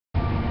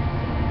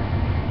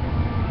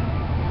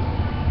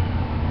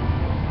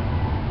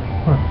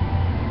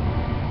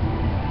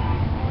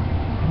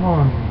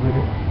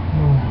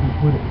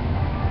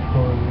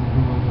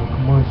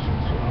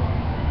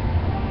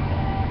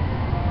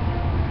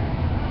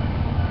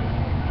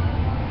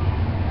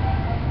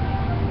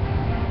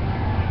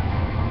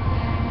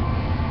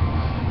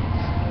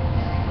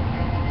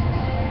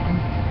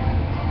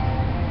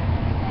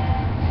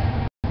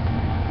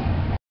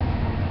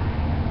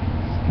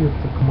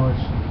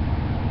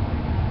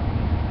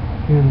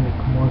in the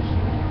commercial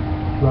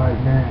right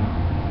now.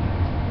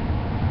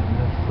 And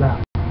that's that.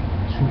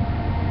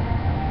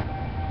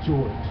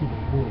 Joy to the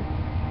world.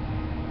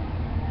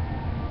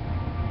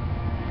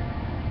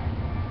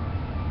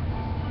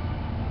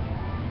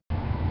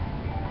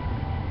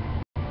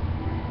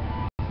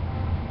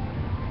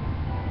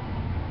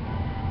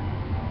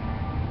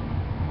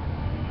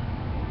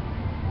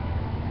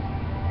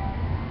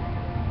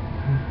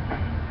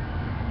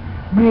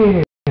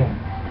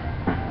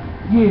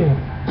 Yeah,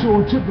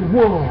 joy to the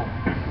world,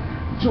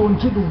 joy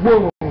to the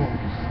world.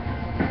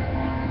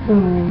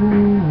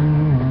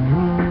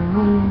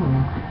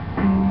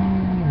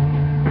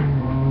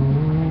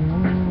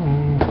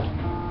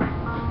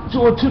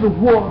 Joy to the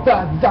world,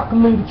 that's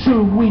exactly the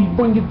truth. We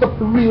bring it up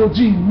the real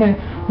G, man.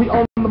 We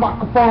on the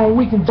microphone,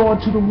 we can join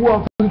to the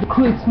world for the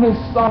Christmas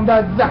song,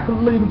 that's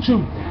exactly the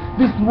truth.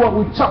 This is what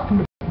we're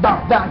talking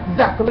about, that's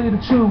exactly the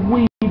truth.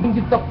 We bring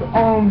it up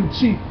on the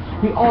cheek.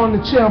 We on the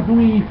champ,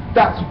 we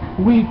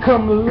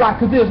come like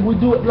this, we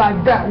do it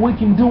like that, we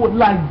can do it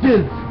like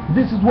this.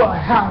 This is what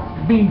has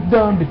been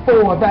done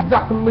before, that's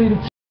exactly the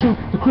truth.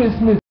 The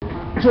Christmas,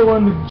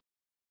 join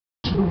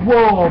to the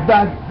world,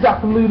 that's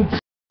exactly the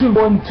truth.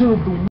 Join to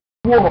the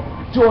world,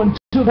 join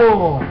to the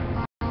world,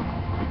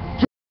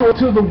 join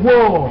to the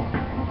world,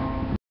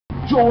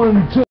 join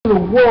to the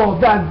world,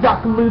 that's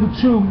exactly the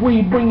truth.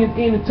 We bring it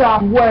in a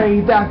type of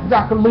way, that's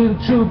exactly the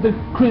truth. The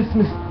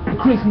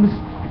Christmas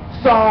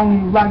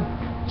song, like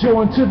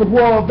join to the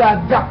world,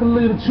 that's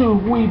exactly the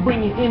truth. We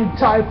bring it in a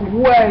type of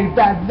way,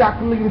 that's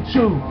exactly the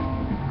truth.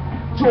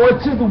 Joy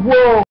to the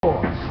world,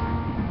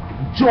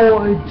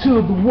 joy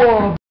to the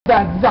world,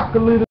 that's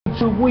exactly the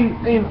truth. We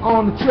in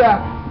on the track,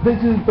 this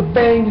is the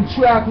banging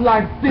track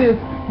like this.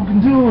 We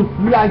can do it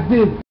like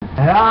this,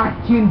 and I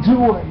can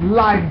do it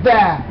like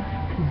that.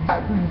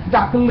 That's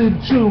exactly the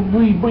truth.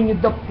 We bring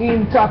it up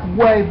in a type of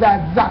way,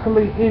 that's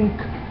exactly in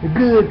a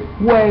good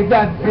way,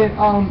 that's it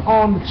on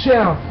the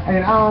channel.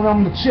 And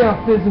on the channel,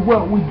 this is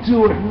what we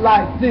do it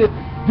like this.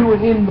 Do it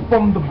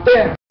from the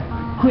best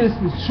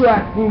Christmas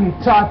track in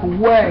a type of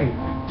way.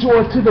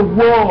 Joy to the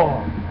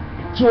world,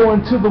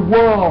 join to the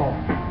world,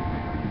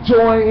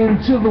 join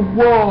into the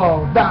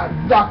world, that's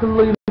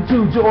exactly the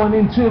truth. Join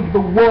into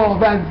the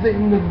world, that's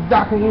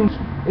exactly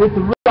it's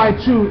the right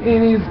truth.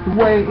 It is the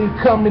way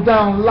it's coming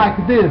down like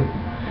this.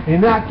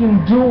 And I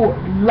can do it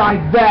like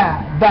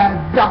that. That's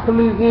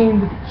exactly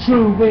in the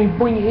truth. We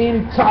bring it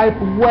any type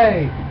of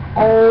way.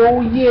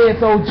 Oh yes,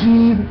 oh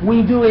geez,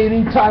 we do it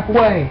any type of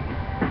way.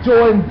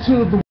 Join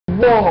to the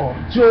world,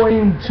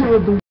 join to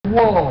the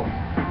world,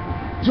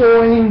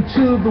 join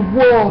to the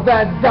world.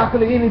 That's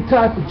exactly any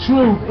type of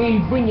truth.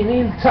 And bring it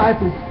any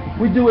type of.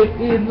 We do it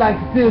in like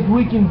this.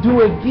 We can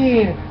do it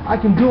again. I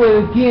can do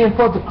it again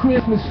for the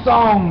Christmas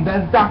song.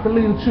 That's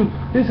exactly the truth.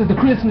 This is the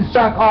Christmas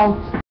track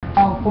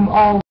from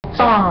all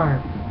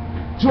time.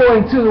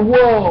 Join to the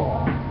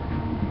world,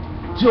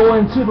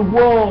 join to the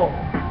world,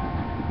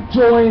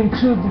 join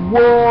to the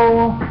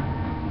world,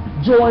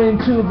 join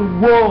to the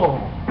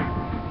world,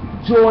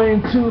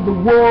 join to the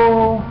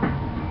world,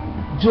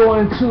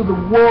 join to the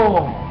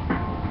world,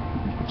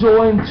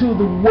 join to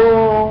the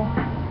world,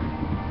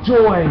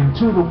 join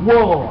to the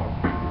world,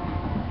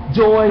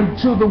 joy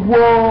to the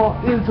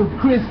world is a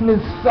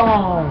Christmas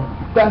song.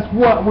 That's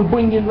what we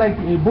bring in, like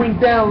we bring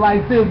down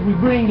like this. We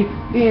bring it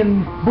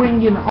in,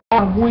 bring it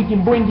on. We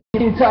can bring it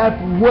any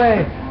type of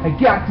way. I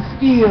got the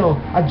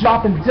skill. I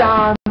drop it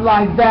down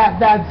like that.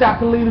 That's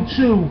exactly the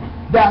truth.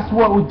 That's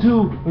what we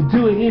do. We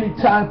do it any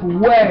type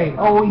of way.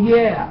 Oh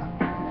yeah,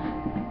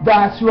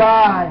 that's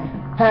right.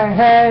 Hey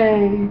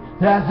hey,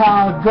 that's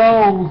how it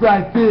goes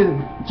like this.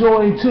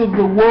 Joy to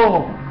the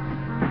world.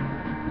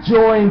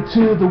 Join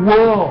to the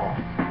world.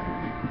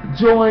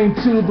 Join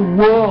to the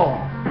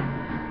world.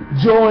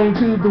 Join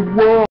to the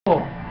world,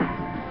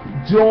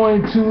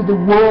 join to the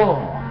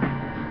world,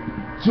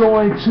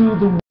 join to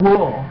the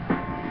world,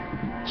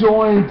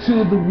 join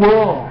to the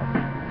world,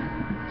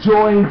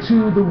 join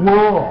to the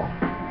world,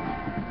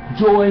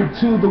 joy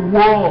to the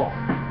world,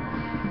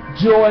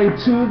 joy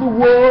to the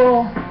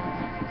world,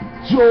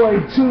 joy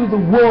to the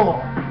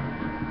world,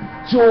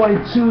 joy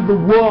to the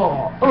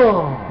world,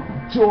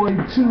 joy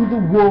to the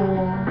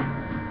world.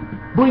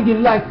 Bring it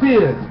like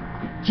this.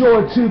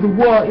 Joy to the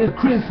world is a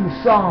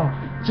Christmas song.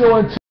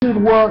 Joy to the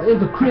world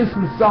is a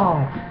Christmas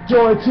song.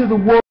 Joy to the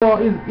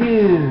world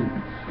is.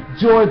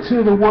 Joy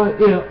to the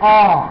world is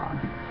are.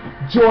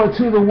 Joy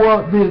to the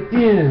world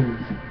is.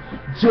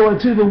 Joy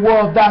to the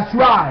world, that's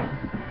right.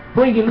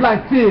 Bring it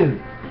like this.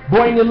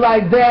 Bring it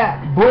like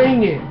that.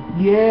 Bring it.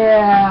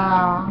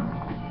 Yeah.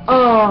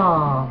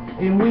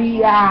 And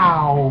we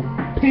out.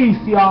 Peace,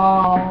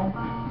 y'all.